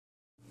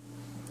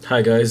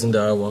Hi guys, and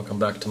welcome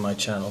back to my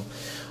channel.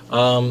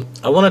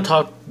 I want to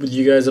talk with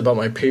you guys about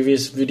my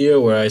previous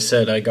video where I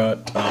said I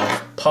got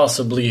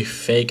possibly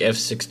fake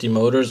F60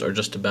 motors or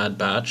just a bad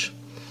batch.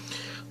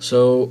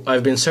 So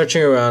I've been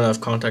searching around,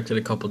 I've contacted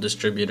a couple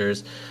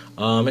distributors.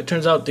 It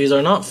turns out these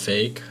are not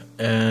fake,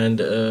 and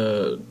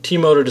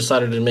T-Motor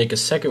decided to make a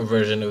second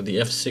version of the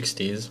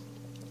F60s,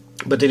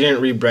 but they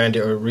didn't rebrand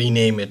it or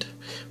rename it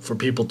for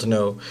people to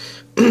know.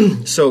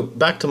 So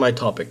back to my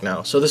topic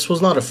now. So this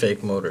was not a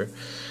fake motor,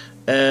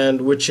 and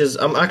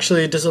I'm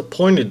actually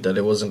disappointed that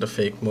it wasn't a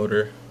fake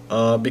motor,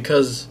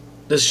 because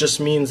this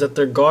just means that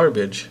they're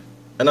garbage.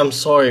 And I'm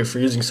sorry for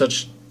using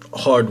such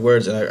hard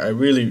words, and I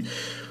really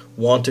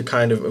want to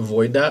kind of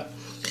avoid that.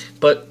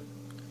 But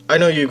I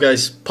know you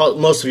guys,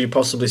 most of you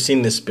possibly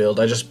seen this build.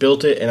 I just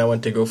built it and I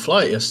went to go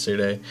fly it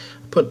yesterday.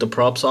 Put the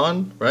props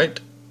on, right?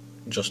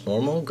 Just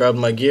normal. Grabbed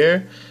my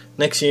gear.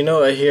 Next thing you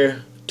know, I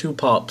hear two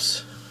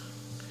pops.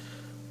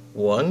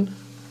 1,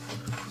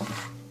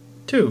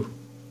 2.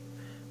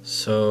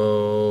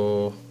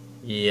 So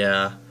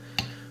yeah.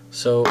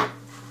 So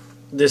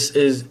this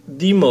is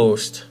the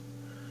most.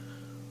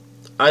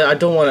 I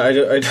don't want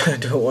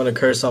to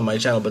curse on my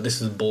channel, but this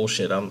is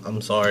bullshit.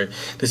 I'm sorry.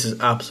 This is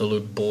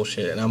absolute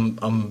bullshit, and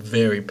I'm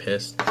very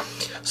pissed.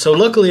 So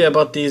luckily I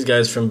bought these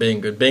guys from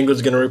Banggood.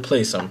 Banggood's gonna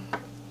replace them.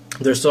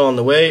 They're still on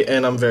the way,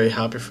 and I'm very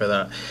happy for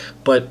that.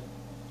 But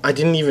I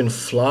didn't even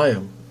fly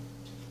them.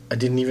 I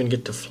didn't even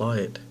get to fly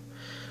it.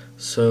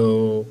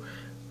 So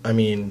I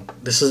mean,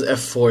 this is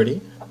F40,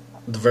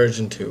 the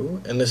version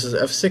 2, and this is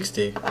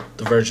F60,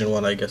 the version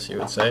 1, I guess you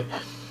would say.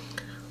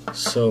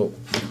 So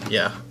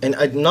yeah, and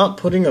I'm not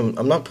putting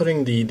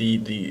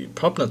the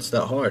prop nuts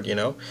that hard, you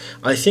know.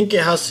 I think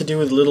it has to do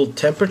with little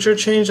temperature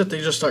change that they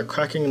just start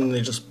cracking and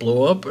they just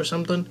blow up or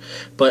something.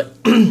 But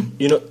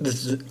you know,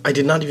 I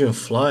did not even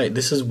fly.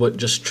 This is what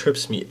just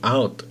trips me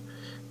out,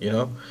 you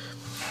know.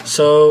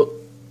 So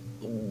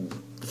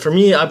for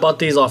me, I bought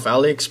these off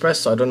AliExpress,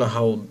 so I don't know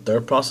how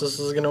their process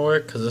is gonna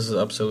work, because this is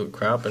absolute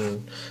crap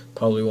and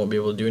probably won't be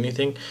able to do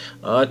anything.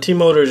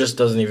 T-Motor just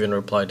doesn't even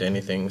reply to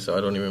anything, so I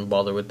don't even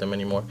bother with them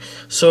anymore.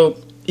 So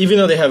even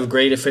though they have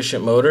great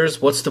efficient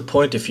motors, what's the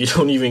point if you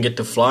don't even get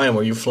to fly them,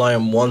 or you fly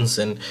them once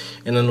and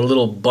then a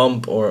little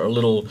bump or a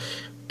little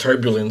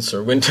turbulence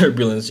or wind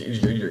turbulence,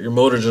 your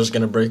motor's just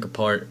gonna break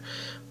apart.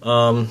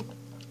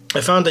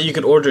 I found that you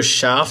could order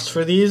shafts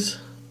for these.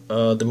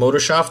 The motor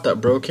shaft that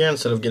broke here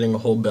instead of getting a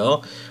whole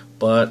bell.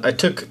 But I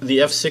took the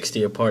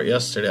F60 apart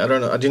yesterday. I don't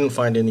know, I didn't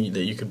find any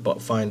that you could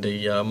find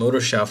a motor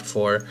shaft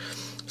for,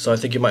 so I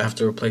think you might have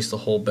to replace the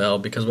whole bell,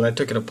 because when I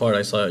took it apart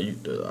I saw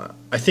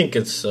I think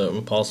it's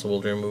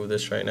impossible to remove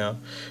this right now,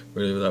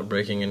 really, without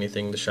breaking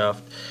anything, the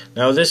shaft.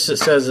 Now this, it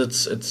says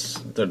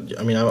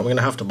I mean, I'm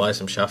gonna have to buy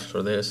some shafts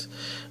for this,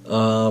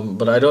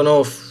 but I don't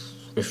know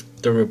if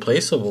they're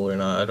replaceable or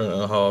not. I don't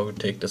know how I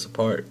would take this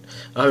apart.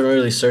 I haven't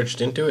really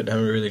searched into it, I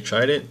haven't really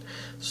tried it,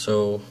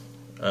 so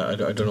I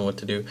don't know what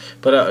to do.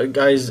 But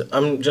guys,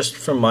 I'm just,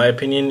 from my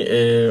opinion,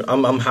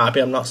 I'm happy.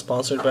 I'm not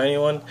sponsored by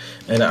anyone,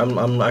 and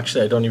I'm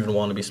actually, I don't even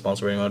want to be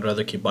sponsored by anyone. I'd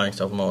rather keep buying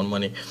stuff with my own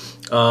money.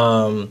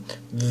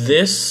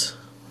 This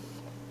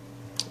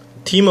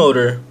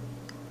T-Motor,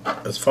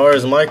 as far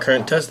as my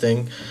current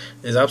testing,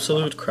 is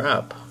absolute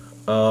crap.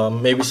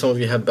 Maybe some of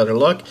you have better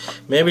luck,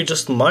 maybe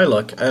just my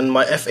luck. And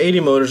my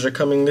F80 motors are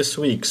coming this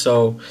week,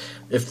 so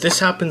if this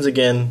happens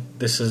again,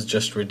 this is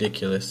just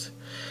ridiculous.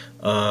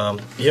 You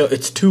know,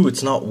 it's 2,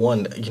 it's not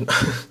 1. You know,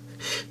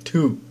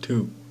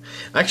 two.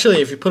 Actually,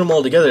 if you put them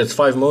all together, it's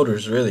 5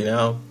 motors really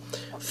now.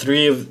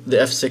 3 of the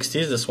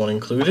F60s, this one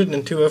included,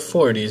 and 2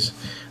 F40s.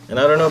 And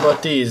I don't know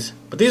about these,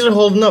 but these are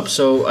holding up,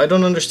 so I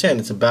don't understand.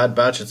 It's a bad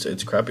batch,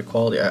 it's crappy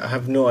quality. I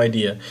have no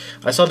idea.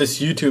 I saw this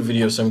YouTube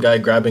video of some guy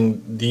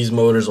grabbing these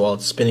motors while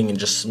it's spinning and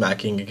just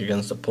smacking it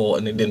against the pole,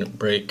 and it didn't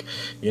break,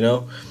 you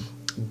know?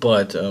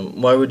 But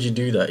why would you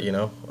do that, you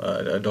know?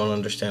 I don't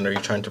understand. Are you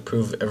trying to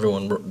prove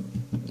everyone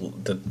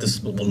that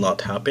this will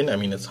not happen? I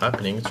mean, it's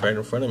happening. It's right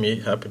in front of me.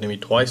 It happened to me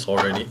twice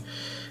already.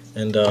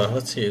 And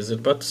let's see, is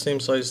it about the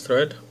same size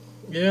thread?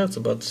 Yeah, it's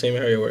about the same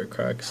area where it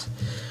cracks.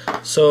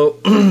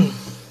 So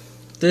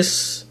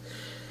this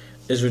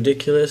is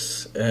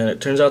ridiculous, and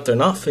it turns out they're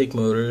not fake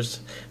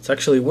motors. It's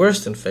actually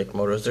worse than fake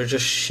motors. They're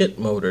just shit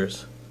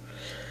motors.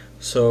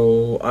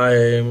 So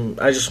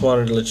I just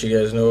wanted to let you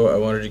guys know.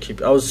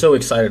 I was so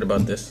excited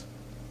about this,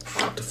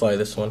 to fly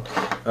this one.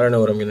 I don't know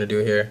what I'm gonna do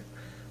here.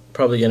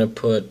 Probably gonna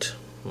put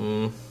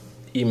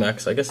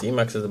Emax. I guess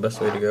Emax is the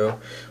best way to go,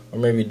 or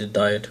maybe the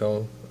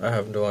diatone. I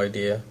have no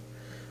idea.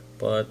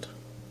 But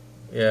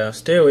yeah,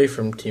 stay away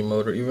from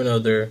T-Motor, even though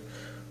they're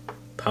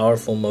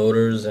powerful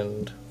motors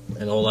and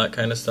all that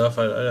kind of stuff.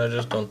 I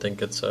just don't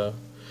think it's a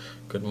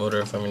good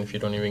motor if you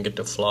don't even get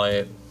to fly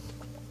it.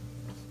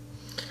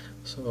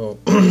 So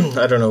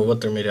I don't know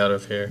what they're made out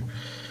of here,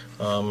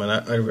 and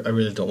I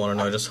really don't want to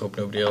know. I just hope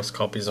nobody else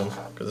copies them,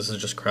 because this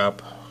is just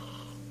crap.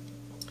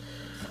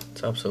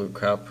 It's absolute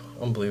crap.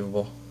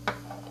 Unbelievable.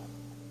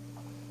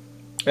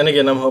 And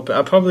again, I'm hoping,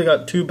 I probably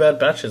got 2 bad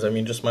batches. I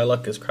mean, just my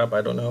luck is crap,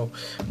 I don't know.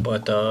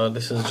 But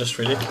this is just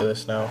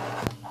ridiculous now.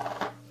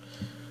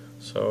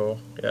 So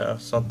yeah,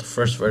 it's not the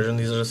first version.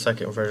 These are the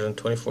second version,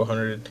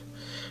 2400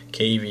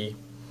 kV.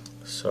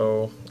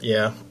 So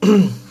yeah.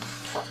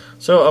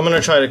 So I'm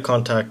gonna try to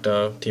contact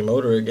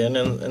T-Motor again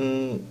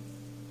and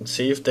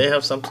see if they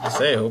have something to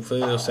say.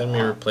 Hopefully they'll send me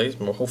a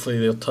replacement. Hopefully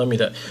they'll tell me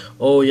that,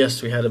 oh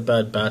yes, we had a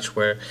bad batch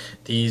where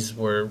these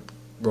were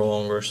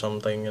wrong or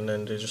something, and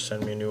then they just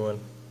send me a new one,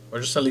 or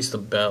just at least a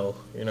bell,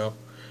 you know,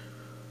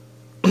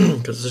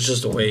 because it's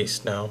just a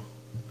waste now.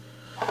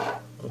 I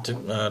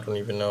don't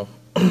even know.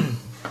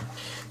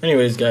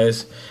 Anyways,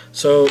 guys,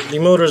 so the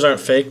motors aren't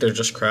fake; they're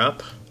just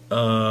crap.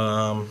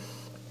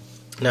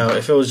 Now,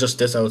 if it was just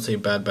this, I would say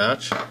bad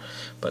batch.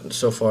 But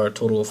so far, a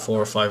total of 4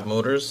 or 5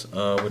 motors,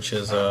 which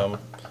is and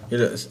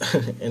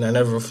I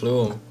never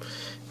flew them.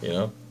 You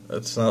know,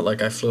 it's not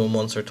like I flew them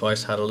once or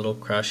twice, had a little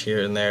crash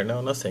here and there.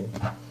 No, nothing.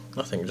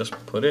 Just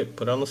put it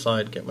on the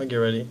side, get my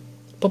gear ready,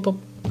 pop,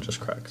 just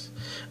cracks.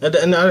 And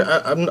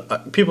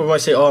people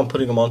might say, oh, I'm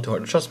putting them on too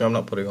hard. Trust me, I'm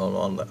not putting them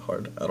on that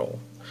hard at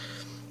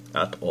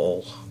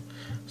all.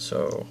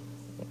 So,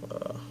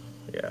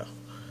 yeah.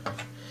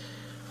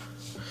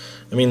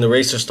 I mean, the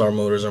Racer Star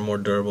motors are more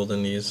durable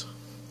than these.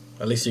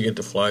 At least you get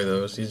to fly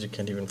those. These you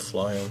can't even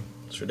fly them.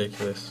 It's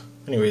ridiculous.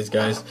 Anyways,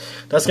 guys,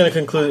 that's going to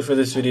conclude it for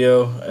this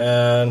video.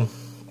 And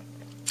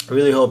I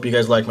really hope you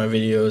guys like my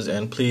videos.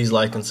 And please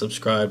like and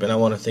subscribe. And I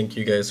want to thank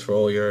you guys for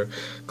all your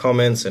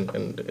comments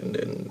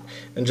and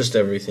just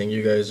everything.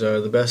 You guys are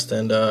the best.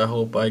 And I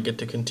hope I get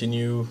to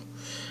continue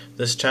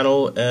this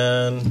channel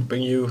and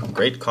bring you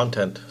great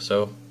content.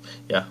 So,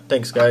 yeah,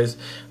 thanks, guys.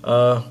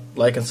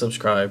 Like and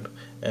subscribe.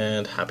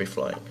 And happy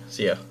flying.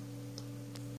 See ya.